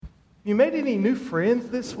You made any new friends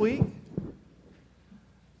this week?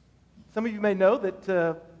 Some of you may know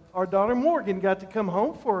that our daughter Morgan got to come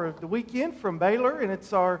home for the weekend from Baylor, and it's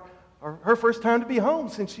her first time to be home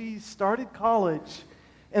since she started college.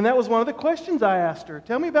 And that was one of the questions I asked her.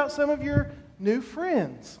 Tell me about some of your new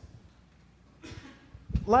friends.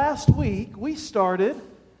 Last week, we started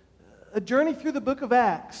a journey through the book of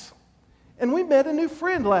Acts, and we met a new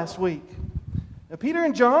friend last week. Now, Peter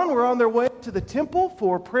and John were on their way to the temple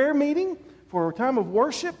for a prayer meeting, for a time of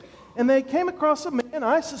worship, and they came across a man,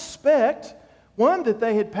 I suspect, one that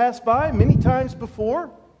they had passed by many times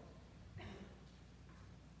before.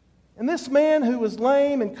 And this man who was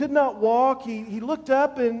lame and could not walk, he looked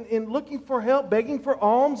up and looking for help, begging for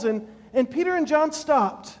alms, and Peter and John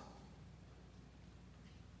stopped.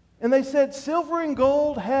 And they said, "Silver and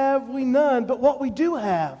gold have we none, but what we do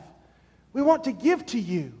have, we want to give to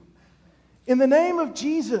you. In the name of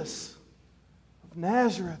Jesus of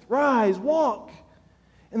Nazareth, rise, walk."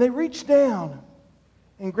 And they reached down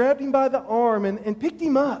and grabbed him by the arm and picked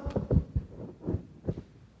him up. And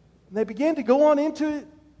they began to go on into a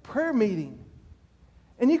prayer meeting.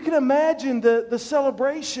 And you can imagine the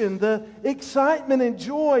celebration, the excitement and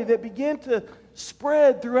joy that began to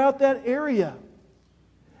spread throughout that area.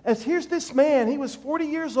 As here's this man, he was 40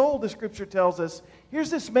 years old, the scripture tells us. Here's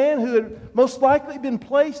this man who had most likely been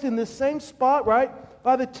placed in this same spot, right,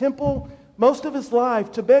 by the temple most of his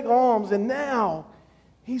life to beg alms. And now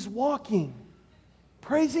he's walking,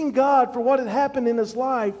 praising God for what had happened in his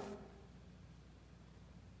life.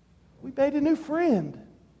 We made a new friend.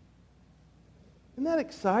 Isn't that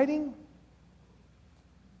exciting?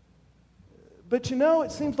 But you know,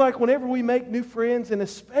 it seems like whenever we make new friends, and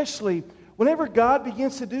especially whenever God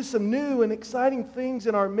begins to do some new and exciting things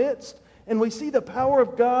in our midst, and we see the power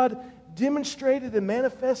of God demonstrated and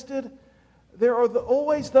manifested, there are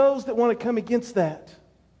always those that want to come against that.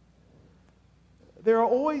 There are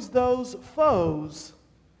always those foes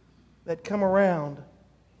that come around.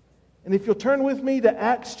 And if you'll turn with me to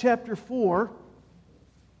Acts chapter 4,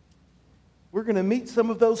 we're going to meet some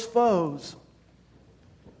of those foes.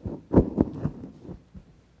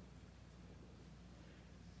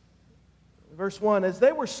 Verse 1, as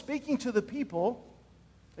they were speaking to the people,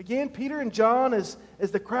 again, Peter and John, as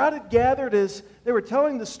the crowd had gathered, as they were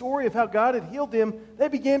telling the story of how God had healed them, they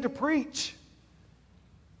began to preach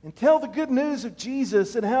and tell the good news of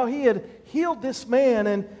Jesus and how he had healed this man.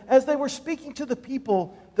 And as they were speaking to the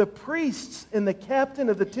people, the priests and the captain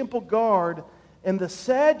of the temple guard and the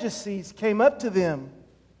Sadducees came up to them,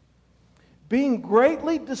 being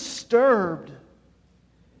greatly disturbed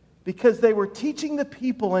because they were teaching the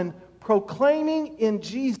people and proclaiming in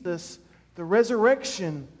Jesus the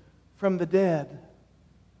resurrection from the dead.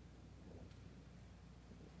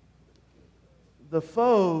 The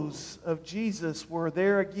foes of Jesus were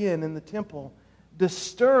there again in the temple,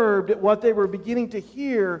 disturbed at what they were beginning to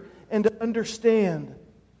hear and to understand.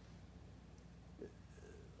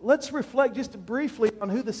 Let's reflect just briefly on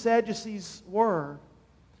who the Sadducees were.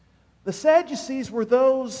 The Sadducees were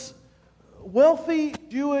those wealthy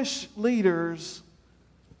Jewish leaders,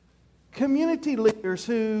 community leaders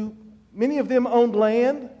who, many of them owned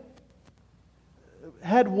land,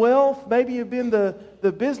 had wealth, maybe have been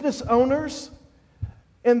the business owners,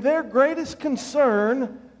 and their greatest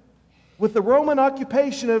concern with the Roman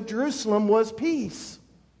occupation of Jerusalem was peace.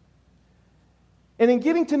 And in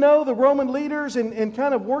getting to know the Roman leaders and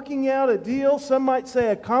kind of working out a deal, some might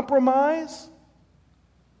say a compromise,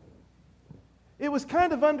 it was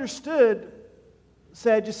kind of understood,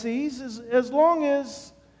 Sadducees, as long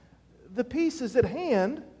as the peace is at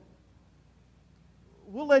hand,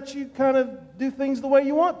 we'll let you kind of do things the way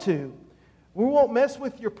you want to. We won't mess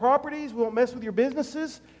with your properties. We won't mess with your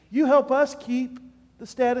businesses. You help us keep the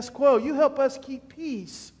status quo. You help us keep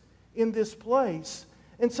peace in this place.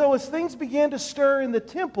 And so as things began to stir in the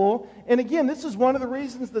temple, and again, this is one of the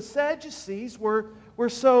reasons the Sadducees were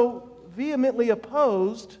so vehemently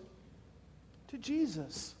opposed to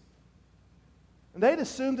Jesus. And they'd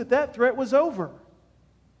assumed that threat was over.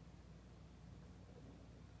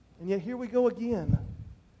 And yet here we go again.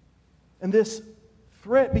 And this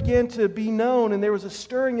threat began to be known, and there was a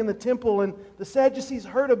stirring in the temple, and the Sadducees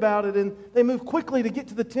heard about it, and they moved quickly to get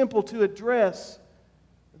to the temple to address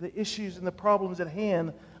the issues and the problems at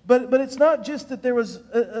hand. But it's not just that there was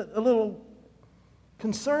a little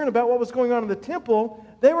concern about what was going on in the temple.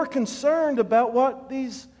 They were concerned about what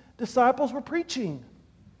these disciples were preaching.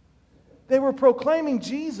 They were proclaiming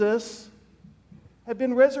Jesus had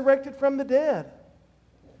been resurrected from the dead.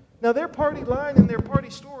 Now, their party line and their party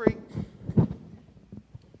story,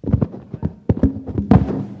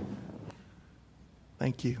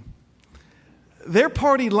 thank you. Their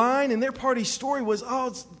party line and their party story was,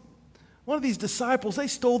 one of these disciples, they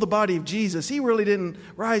stole the body of Jesus. He really didn't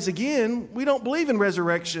rise again. We don't believe in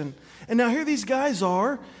resurrection. And now here these guys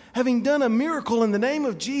are, having done a miracle in the name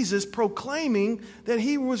of Jesus, proclaiming that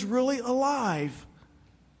he was really alive.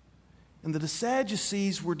 And the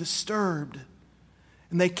Sadducees were disturbed.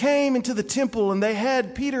 And they came into the temple and they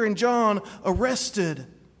had Peter and John arrested.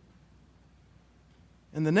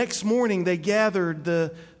 And the next morning they gathered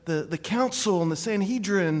the council and the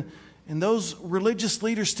Sanhedrin and those religious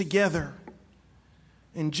leaders together.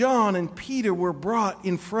 And John and Peter were brought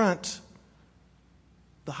in front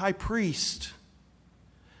the high priest.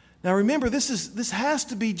 Now remember, this has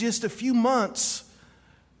to be just a few months,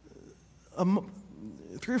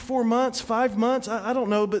 3 or 4 months, 5 months, I don't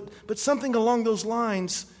know, but something along those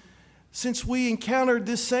lines since we encountered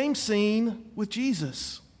this same scene with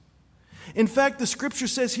Jesus. In fact, the scripture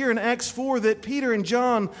says here in Acts 4 that Peter and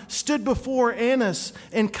John stood before Annas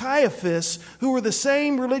and Caiaphas, who were the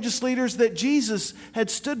same religious leaders that Jesus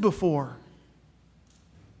had stood before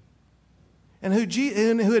and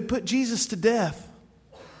who had put Jesus to death.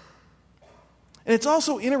 And it's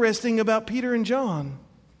also interesting about Peter and John.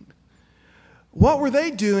 What were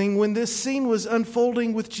they doing when this scene was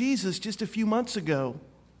unfolding with Jesus just a few months ago?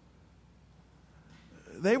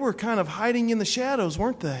 They were kind of hiding in the shadows,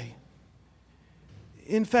 weren't they?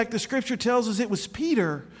 In fact, the scripture tells us it was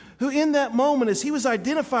Peter who in that moment, as he was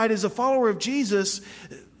identified as a follower of Jesus,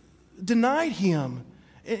 denied him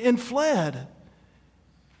and fled.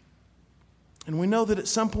 And we know that at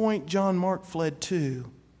some point John Mark fled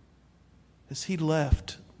too, as he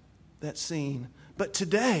left that scene. But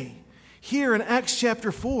today, here in Acts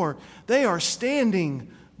chapter 4, they are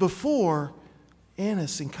standing before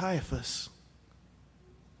Annas and Caiaphas.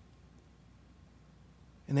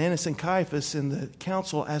 And Annas and Caiaphas in the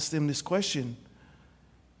council asked them this question.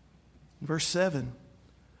 Verse 7,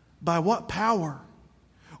 by what power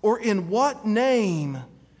or in what name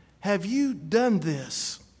have you done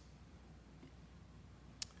this?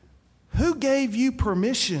 Who gave you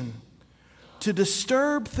permission to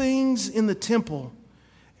disturb things in the temple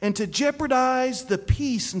and to jeopardize the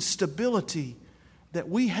peace and stability that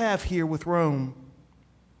we have here with Rome?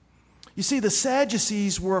 You see, the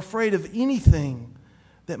Sadducees were afraid of anything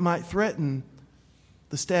that might threaten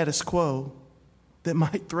the status quo, that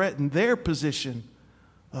might threaten their position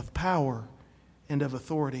of power and of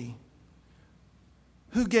authority.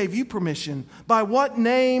 Who gave you permission? By what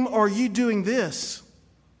name are you doing this?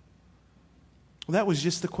 Well, that was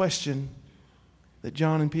just the question that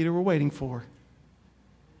John and Peter were waiting for.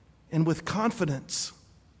 And with confidence,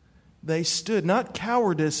 they stood, not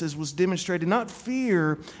cowardice as was demonstrated, not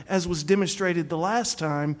fear as was demonstrated the last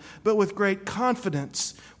time, but with great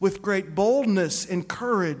confidence, with great boldness and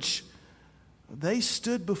courage. They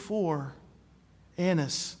stood before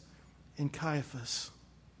Annas and Caiaphas.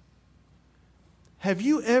 Have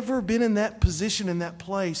you ever been in that position, in that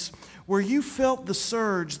place, where you felt the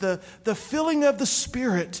surge, the filling of the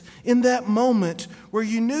Spirit in that moment, where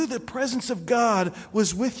you knew the presence of God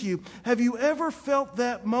was with you? Have you ever felt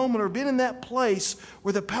that moment or been in that place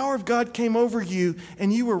where the power of God came over you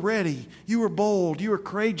and you were ready, you were bold, you were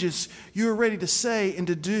courageous, you were ready to say and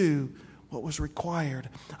to do what was required?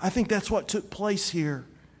 I think that's what took place here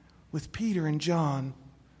with Peter and John.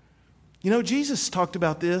 You know, Jesus talked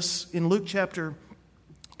about this in Luke chapter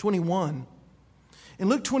 21. In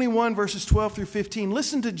Luke 21, verses 12 through 15,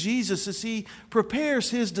 listen to Jesus as he prepares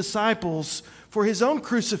his disciples for his own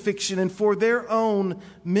crucifixion and for their own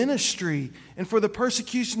ministry and for the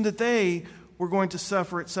persecution that they were going to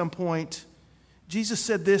suffer at some point. Jesus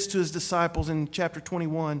said this to his disciples in chapter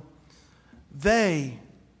 21. They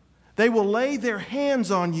will lay their hands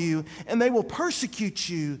on you and they will persecute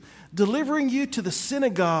you, delivering you to the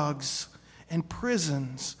synagogues and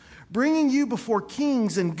prisons, bringing you before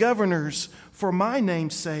kings and governors for my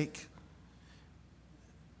name's sake.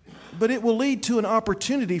 But it will lead to an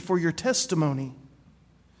opportunity for your testimony.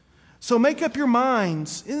 So make up your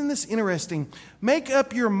minds. Isn't this interesting? Make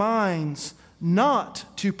up your minds not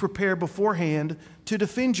to prepare beforehand to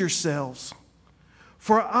defend yourselves.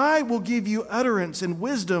 For I will give you utterance and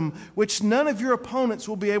wisdom which none of your opponents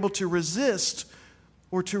will be able to resist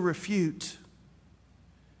or to refute.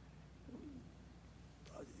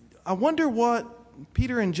 I wonder what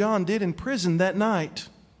Peter and John did in prison that night.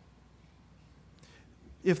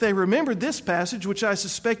 If they remembered this passage, which I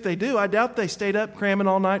suspect they do, I doubt they stayed up cramming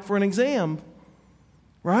all night for an exam.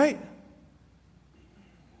 Right?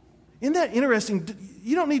 Isn't that interesting?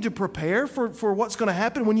 You don't need to prepare for what's going to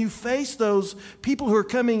happen when you face those people who are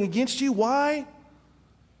coming against you. Why?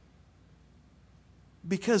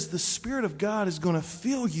 Because the Spirit of God is going to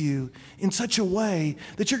fill you in such a way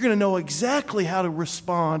that you're going to know exactly how to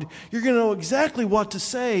respond. You're going to know exactly what to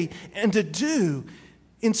say and to do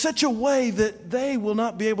in such a way that they will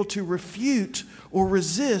not be able to refute or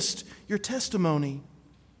resist your testimony.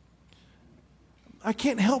 I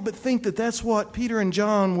can't help but think that that's what Peter and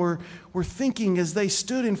John were thinking as they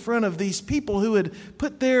stood in front of these people who had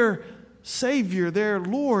put their Savior, their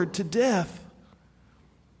Lord, to death.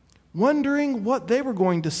 Wondering what they were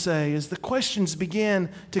going to say as the questions began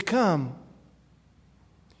to come.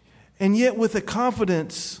 And yet with the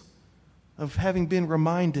confidence of having been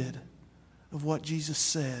reminded of what Jesus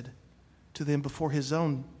said to them before his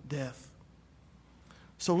own death.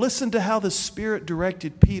 So listen to how the Spirit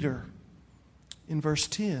directed Peter in verse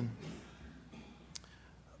 10.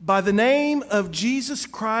 By the name of Jesus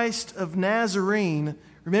Christ of Nazarene,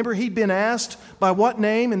 remember he'd been asked by what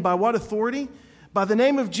name and by what authority? By the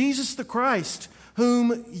name of Jesus the Christ,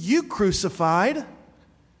 whom you crucified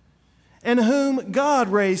and whom God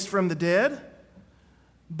raised from the dead,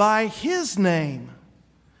 by his name,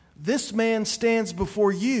 this man stands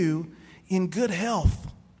before you in good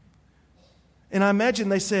health. And I imagine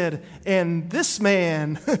they said, and this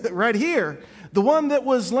man right here, the one that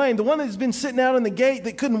was lame, the one that's been sitting out in the gate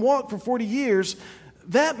that couldn't walk for 40 years,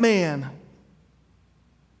 that man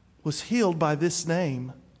was healed by this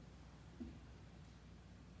name.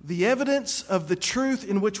 The evidence of the truth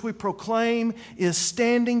in which we proclaim is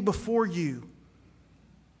standing before you.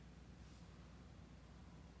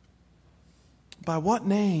 By what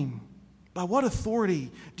name, by what authority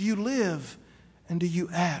do you live and do you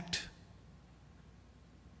act?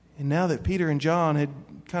 And now that Peter and John had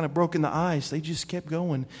kind of broken the ice, they just kept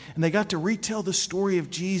going. And they got to retell the story of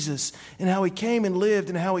Jesus and how he came and lived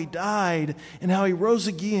and how he died and how he rose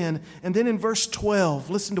again. And then in verse 12,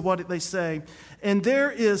 listen to what they say. And there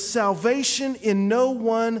is salvation in no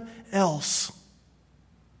one else.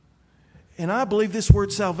 And I believe this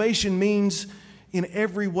word salvation means in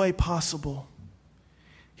every way possible.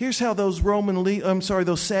 Here's how those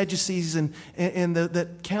those Sadducees and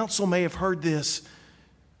that council may have heard this.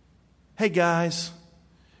 Hey guys,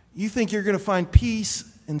 you think you're going to find peace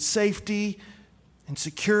and safety and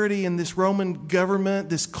security in this Roman government,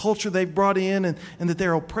 this culture they've brought in, and that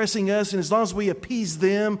they're oppressing us, and as long as we appease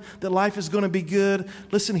them, that life is going to be good?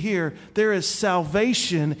 Listen here, there is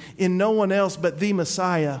salvation in no one else but the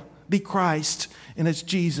Messiah, the Christ, and it's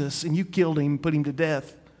Jesus, and you killed him, put him to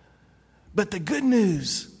death. But the good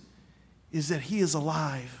news is that he is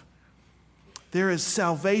alive. There is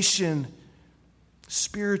salvation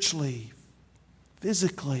spiritually,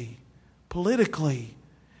 physically, politically,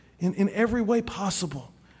 in every way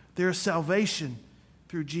possible. There is salvation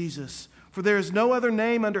through Jesus. For there is no other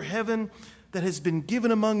name under heaven that has been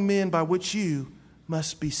given among men by which you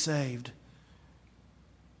must be saved.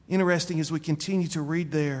 Interesting as we continue to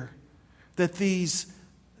read there that these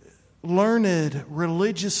learned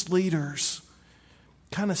religious leaders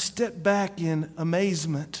kind of step back in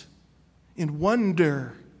amazement, in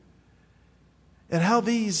wonder at how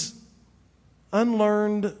these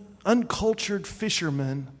unlearned, uncultured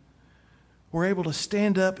fishermen were able to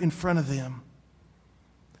stand up in front of them.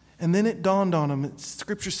 And then it dawned on them.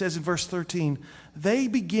 Scripture says in verse 13, they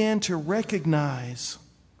began to recognize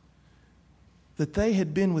that they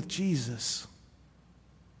had been with Jesus.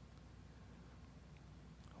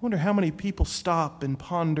 I wonder how many people stop and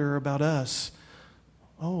ponder about us.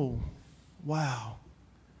 Oh, wow,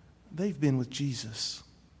 they've been with Jesus.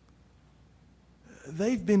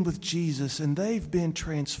 They've been with Jesus and they've been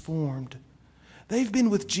transformed. They've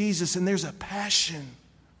been with Jesus and there's a passion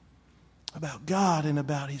about God and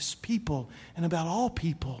about his people and about all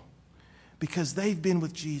people because they've been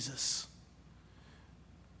with Jesus.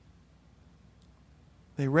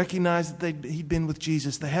 They recognize that he'd been with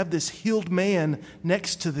Jesus. They have this healed man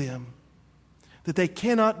next to them that they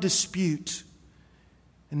cannot dispute.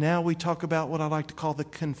 And now we talk about what I like to call the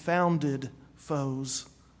confounded foes.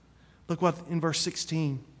 Look what in verse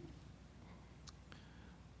 16.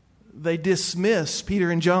 They dismiss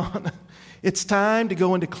Peter and John. It's time to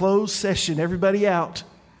go into closed session. Everybody out.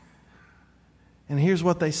 And here's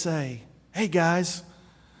what they say. Hey guys,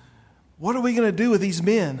 what are we going to do with these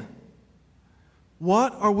men?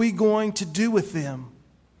 What are we going to do with them?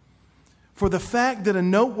 For the fact that a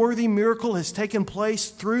noteworthy miracle has taken place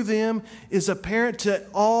through them is apparent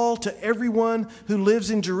to everyone who lives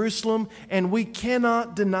in Jerusalem, and we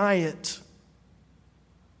cannot deny it.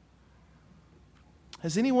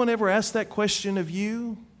 Has anyone ever asked that question of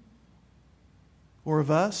you or of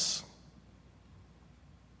us?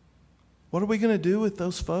 What are we going to do with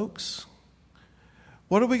those folks?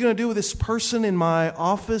 What are we going to do with this person in my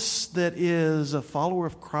office that is a follower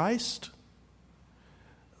of Christ?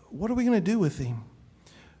 What are we going to do with him?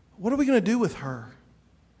 What are we going to do with her?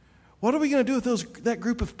 What are we going to do with that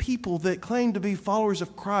group of people that claim to be followers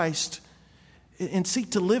of Christ and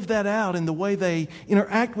seek to live that out in the way they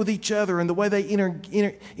interact with each other and the way they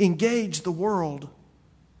engage the world?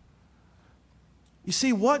 You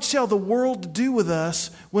see, what shall the world do with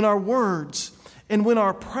us when our words and when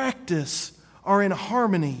our practice are in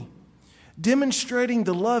harmony, demonstrating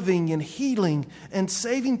the loving and healing and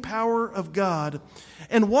saving power of God?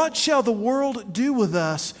 And what shall the world do with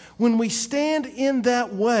us when we stand in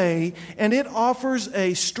that way and it offers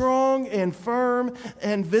a strong and firm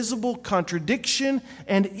and visible contradiction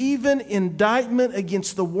and even indictment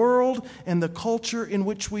against the world and the culture in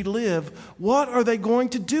which we live? What are they going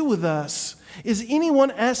to do with us? Is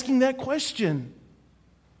anyone asking that question?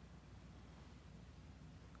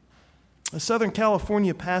 A Southern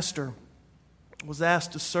California pastor was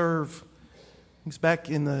asked to serve, he's back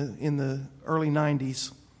in the early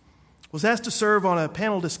 90s, was asked to serve on a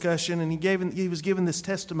panel discussion, and he was given this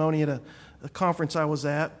testimony at a conference I was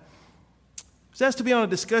at. He was asked to be on a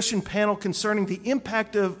discussion panel concerning the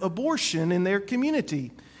impact of abortion in their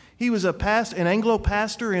community. He was an Anglo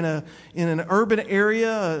pastor in an urban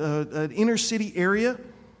area, an inner city area.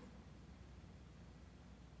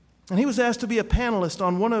 And he was asked to be a panelist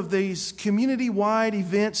on one of these community-wide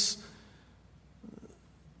events.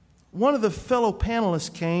 One of the fellow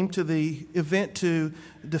panelists came to the event to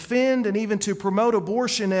defend and even to promote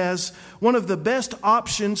abortion as one of the best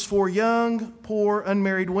options for young, poor,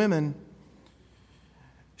 unmarried women.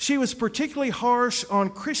 She was particularly harsh on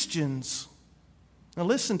Christians. Now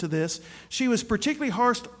listen to this. She was particularly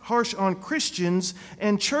harsh on Christians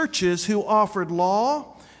and churches who offered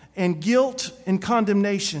law and guilt and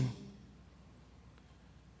condemnation.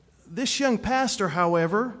 This young pastor,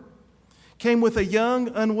 however, came with a young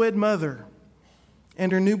unwed mother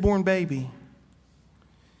and her newborn baby.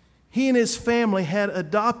 He and his family had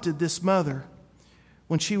adopted this mother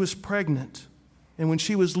when she was pregnant and when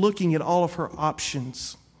she was looking at all of her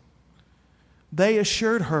options. They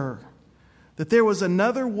assured her that there was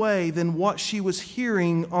another way than what she was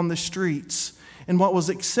hearing on the streets and what was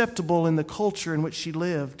acceptable in the culture in which she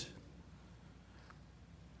lived.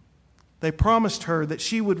 They promised her that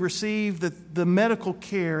she would receive the medical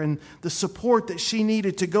care and the support that she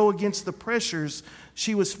needed to go against the pressures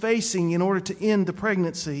she was facing in order to end the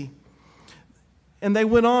pregnancy. And they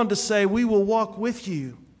went on to say, "We will walk with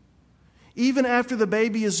you, even after the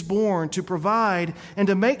baby is born, to provide and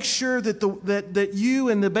to make sure that you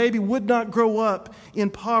and the baby would not grow up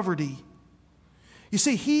in poverty." You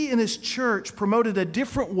see, he and his church promoted a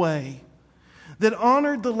different way that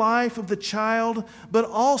honored the life of the child, but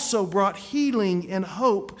also brought healing and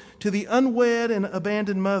hope to the unwed and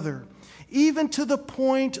abandoned mother, even to the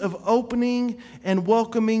point of opening and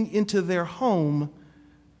welcoming into their home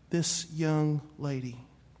this young lady.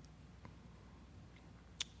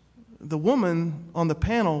 The woman on the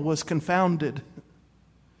panel was confounded,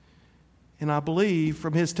 and I believe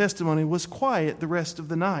from his testimony was quiet the rest of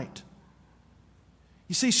the night.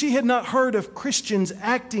 You see, she had not heard of Christians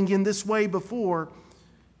acting in this way before.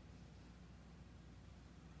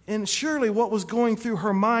 And surely what was going through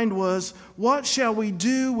her mind was, what shall we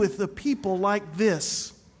do with the people like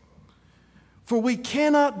this? For we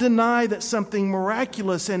cannot deny that something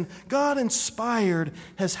miraculous and God-inspired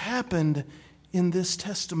has happened in this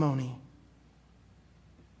testimony.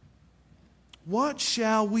 What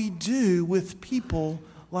shall we do with people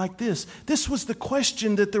like this? This was the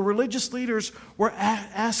question that the religious leaders were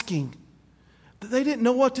asking. They didn't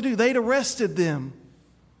know what to do. They'd arrested them.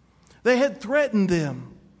 They had threatened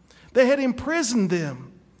them. They had imprisoned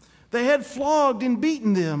them. They had flogged and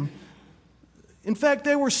beaten them. In fact,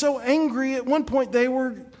 they were so angry at one point they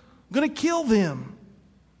were going to kill them.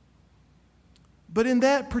 But in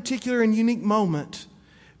that particular and unique moment,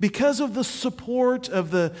 because of the support of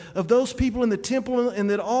those people in the temple and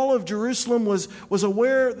that all of Jerusalem was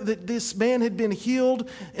aware that this man had been healed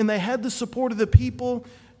and they had the support of the people,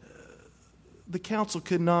 the council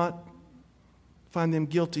could not find them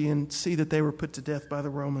guilty and see that they were put to death by the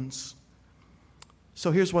Romans. So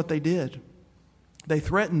here's what they did. They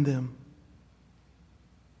threatened them.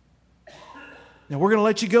 Now, we're going to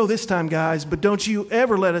let you go this time, guys, but don't you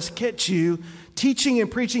ever let us catch you teaching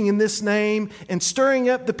and preaching in this name and stirring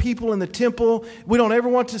up the people in the temple. We don't ever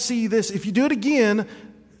want to see this. If you do it again,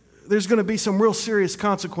 there's going to be some real serious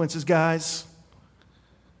consequences, guys.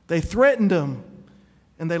 They threatened them,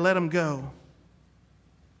 and they let them go.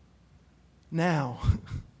 Now,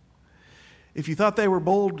 if you thought they were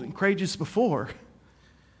bold and courageous before,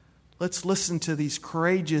 Let's listen to these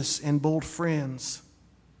courageous and bold friends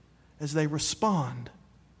as they respond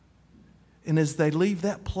and as they leave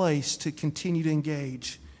that place to continue to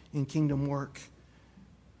engage in kingdom work.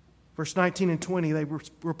 Verse 19 and 20, they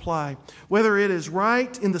reply, "Whether it is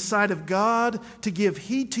right in the sight of God to give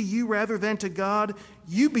heed to you rather than to God,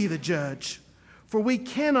 you be the judge. For we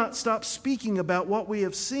cannot stop speaking about what we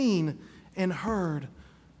have seen and heard."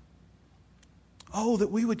 Oh,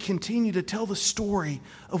 that we would continue to tell the story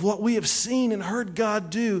of what we have seen and heard God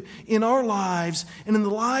do in our lives and in the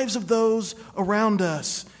lives of those around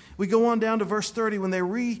us. We go on down to verse 30. When they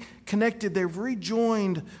reconnected, they've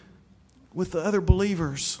rejoined with the other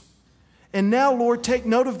believers. "And now, Lord, take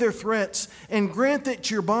note of their threats and grant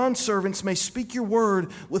that your bondservants may speak your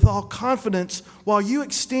word with all confidence while you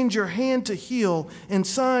extend your hand to heal and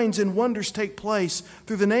signs and wonders take place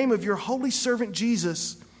through the name of your holy servant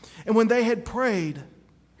Jesus." And when they had prayed,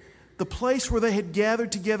 the place where they had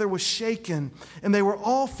gathered together was shaken, and they were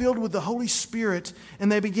all filled with the Holy Spirit,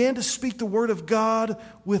 and they began to speak the word of God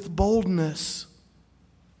with boldness.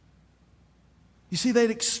 You see,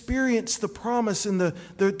 they'd experienced the promise and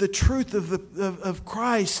the truth of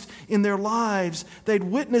Christ in their lives. They'd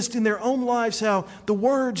witnessed in their own lives how the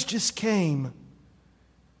words just came.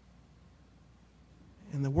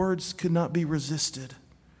 And the words could not be resisted.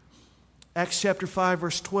 Acts chapter 5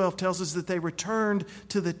 verse 12 tells us that they returned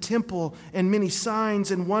to the temple and many signs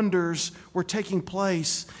and wonders were taking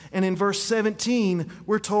place. And in verse 17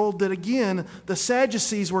 we're told that again the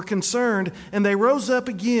Sadducees were concerned and they rose up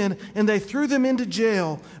again and they threw them into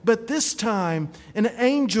jail. But this time an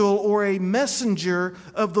angel or a messenger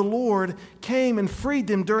of the Lord came and freed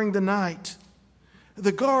them during the night.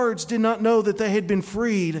 The guards did not know that they had been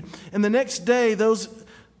freed. And the next day those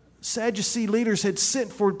Sadducee leaders had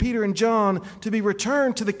sent for Peter and John to be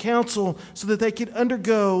returned to the council so that they could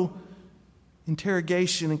undergo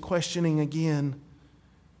interrogation and questioning again.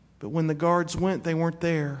 But when the guards went, they weren't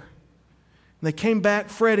there. And they came back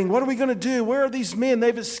fretting, "What are we going to do? Where are these men?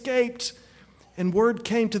 They've escaped." And word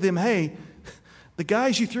came to them, "Hey, the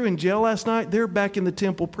guys you threw in jail last night, they're back in the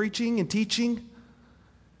temple preaching and teaching."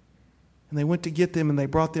 And they went to get them and they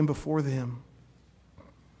brought them before them.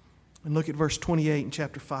 And look at verse 28 in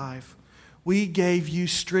chapter 5. "We gave you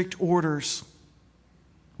strict orders.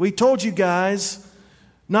 We told you guys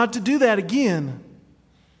not to do that again."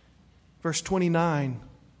 Verse 29.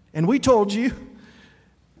 "And we told you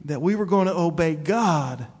that we were going to obey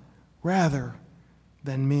God rather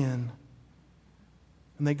than men."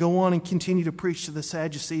 And they go on and continue to preach to the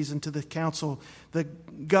Sadducees and to the council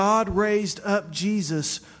that God raised up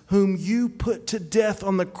Jesus, whom you put to death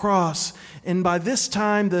on the cross. And by this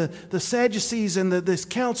time, the Sadducees and this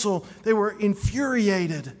council, they were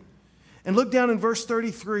infuriated. And look down in verse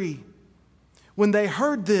 33. "When they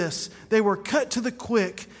heard this, they were cut to the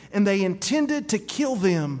quick, and they intended to kill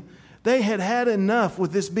them." They had had enough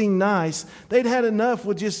with this being nice. They'd had enough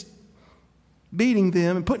with just beating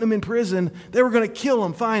them and putting them in prison. They were going to kill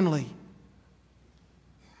them finally.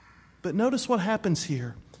 But notice what happens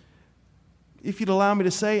here. If you'd allow me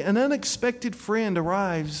to say, an unexpected friend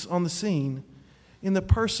arrives on the scene in the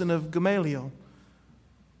person of Gamaliel,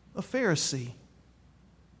 a Pharisee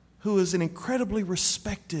who is an incredibly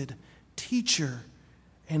respected teacher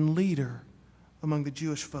and leader among the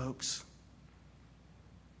Jewish folks.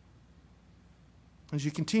 As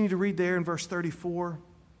you continue to read there in verse 34,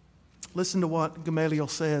 listen to what Gamaliel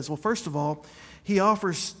says. Well, first of all, he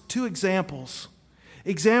offers two examples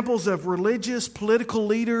of religious, political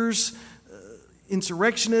leaders,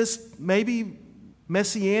 insurrectionists, maybe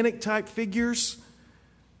messianic type figures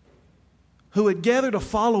who had gathered a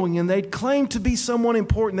following, and they'd claimed to be someone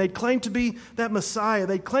important. They'd claimed to be that Messiah.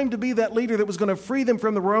 They'd claimed to be that leader that was going to free them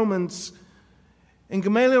from the Romans. And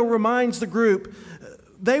Gamaliel reminds the group,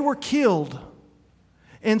 they were killed,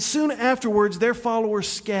 and soon afterwards their followers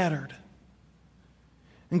scattered.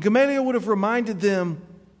 And Gamaliel would have reminded them,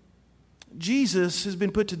 Jesus has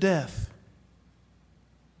been put to death,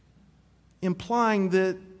 implying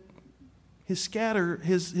that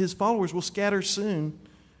his followers will scatter soon.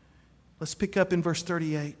 Let's pick up in verse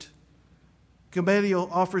 38. Gamaliel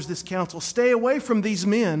offers this counsel: "Stay away from these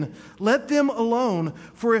men. Let them alone.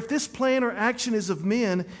 For if this plan or action is of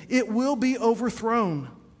men, it will be overthrown.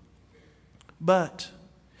 But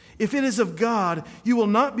if it is of God, you will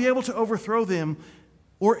not be able to overthrow them,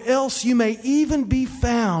 or else you may even be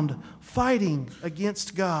found fighting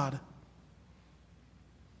against God."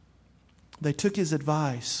 They took his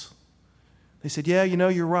advice. They said, "Yeah,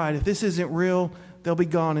 you're right. If this isn't real, they'll be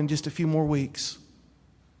gone in just a few more weeks."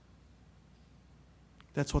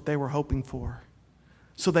 That's what they were hoping for.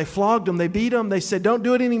 So they flogged him. They beat him. They said, "Don't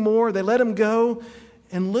do it anymore." They let him go.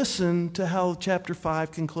 and listen to how chapter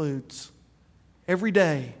 5 concludes. Every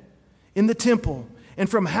day in the temple and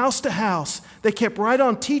from house to house, they kept right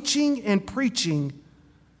on teaching and preaching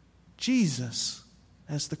Jesus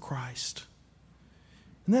as the Christ.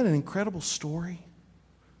 Isn't that an incredible story?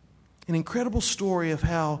 An incredible story of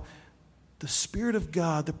how the Spirit of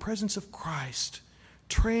God, the presence of Christ,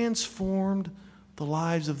 transformed the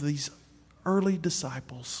lives of these early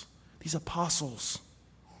disciples, these apostles.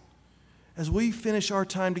 As we finish our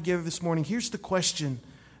time together this morning, here's the question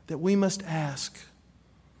that we must ask.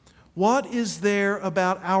 What is there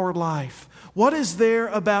about our life? What is there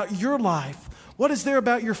about your life? What is there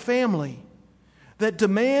about your family that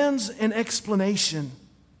demands an explanation?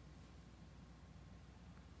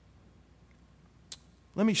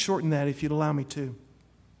 Let me shorten that if you'd allow me to.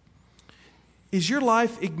 Is your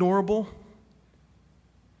life ignorable?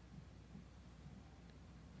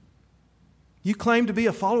 You claim to be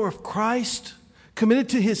a follower of Christ, committed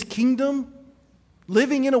to His kingdom,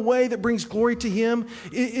 living in a way that brings glory to Him.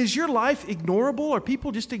 Is your life ignorable? Are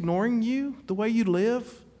people just ignoring you, the way you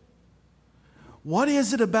live? What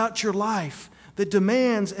is it about your life that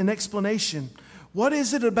demands an explanation? What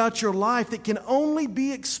is it about your life that can only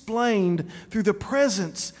be explained through the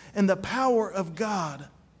presence and the power of God?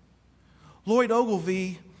 Lloyd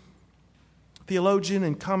Ogilvie, theologian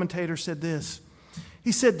and commentator, said this.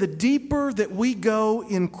 He said, the deeper that we go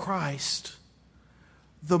in Christ,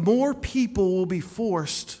 the more people will be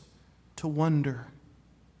forced to wonder.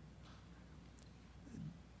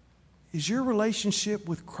 Is your relationship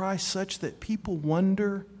with Christ such that people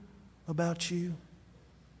wonder about you?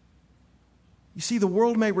 You see, the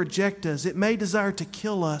world may reject us. It may desire to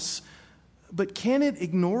kill us. But can it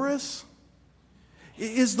ignore us?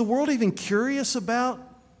 Is the world even curious about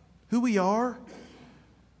who we are?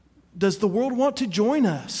 Does the world want to join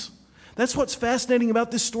us? That's what's fascinating about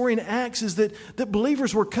this story in Acts, is that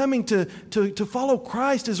believers were coming to follow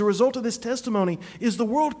Christ as a result of this testimony. Is the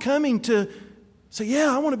world coming to say,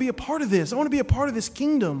 yeah, I want to be a part of this. I want to be a part of this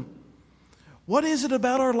kingdom. What is it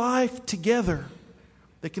about our life together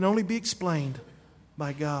that can only be explained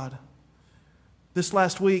by God? This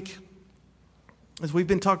last week, as we've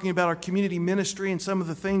been talking about our community ministry and some of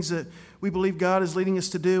the things that we believe God is leading us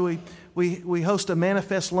to do, we host a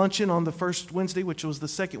Manifest Luncheon on the first Wednesday, which was the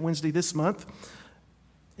second Wednesday this month.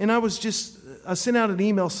 And I sent out an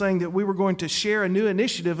email saying that we were going to share a new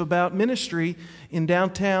initiative about ministry in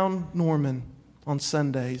downtown Norman on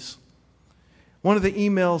Sundays. One of the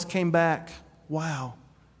emails came back, wow,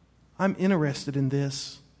 I'm interested in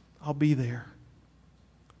this. I'll be there.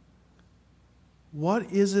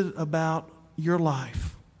 What is it about your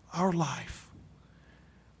life, our life,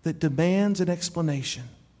 that demands an explanation,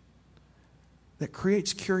 that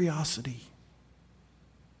creates curiosity?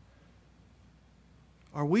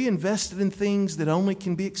 Are we invested in things that only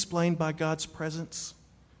can be explained by God's presence?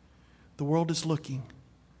 The world is looking.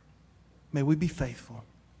 May we be faithful.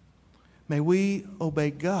 May we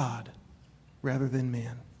obey God rather than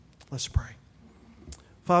men. Let's pray.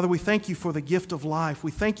 Father, we thank you for the gift of life.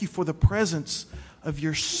 We thank you for the presence of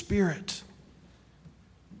your Spirit.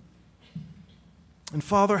 And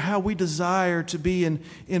Father, how we desire to be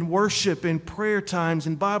in worship, in prayer times,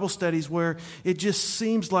 in Bible studies where it just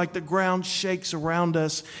seems like the ground shakes around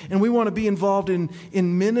us. And we want to be involved in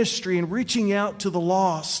ministry and reaching out to the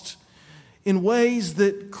lost in ways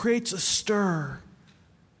that creates a stir.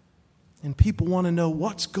 And people want to know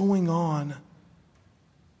what's going on.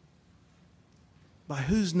 By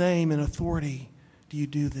whose name and authority do you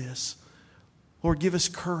do this? Lord, give us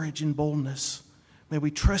courage and boldness. May we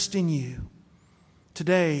trust in you.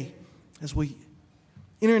 Today, as we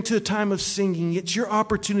enter into a time of singing, it's your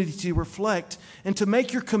opportunity to reflect and to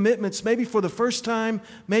make your commitments, maybe for the first time,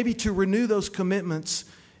 maybe to renew those commitments.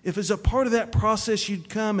 If as a part of that process you'd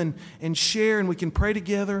come and share and we can pray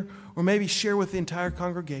together, or maybe share with the entire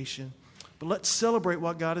congregation. But let's celebrate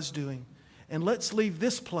what God is doing, and let's leave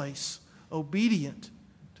this place obedient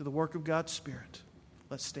to the work of God's Spirit.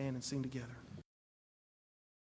 Let's stand and sing together.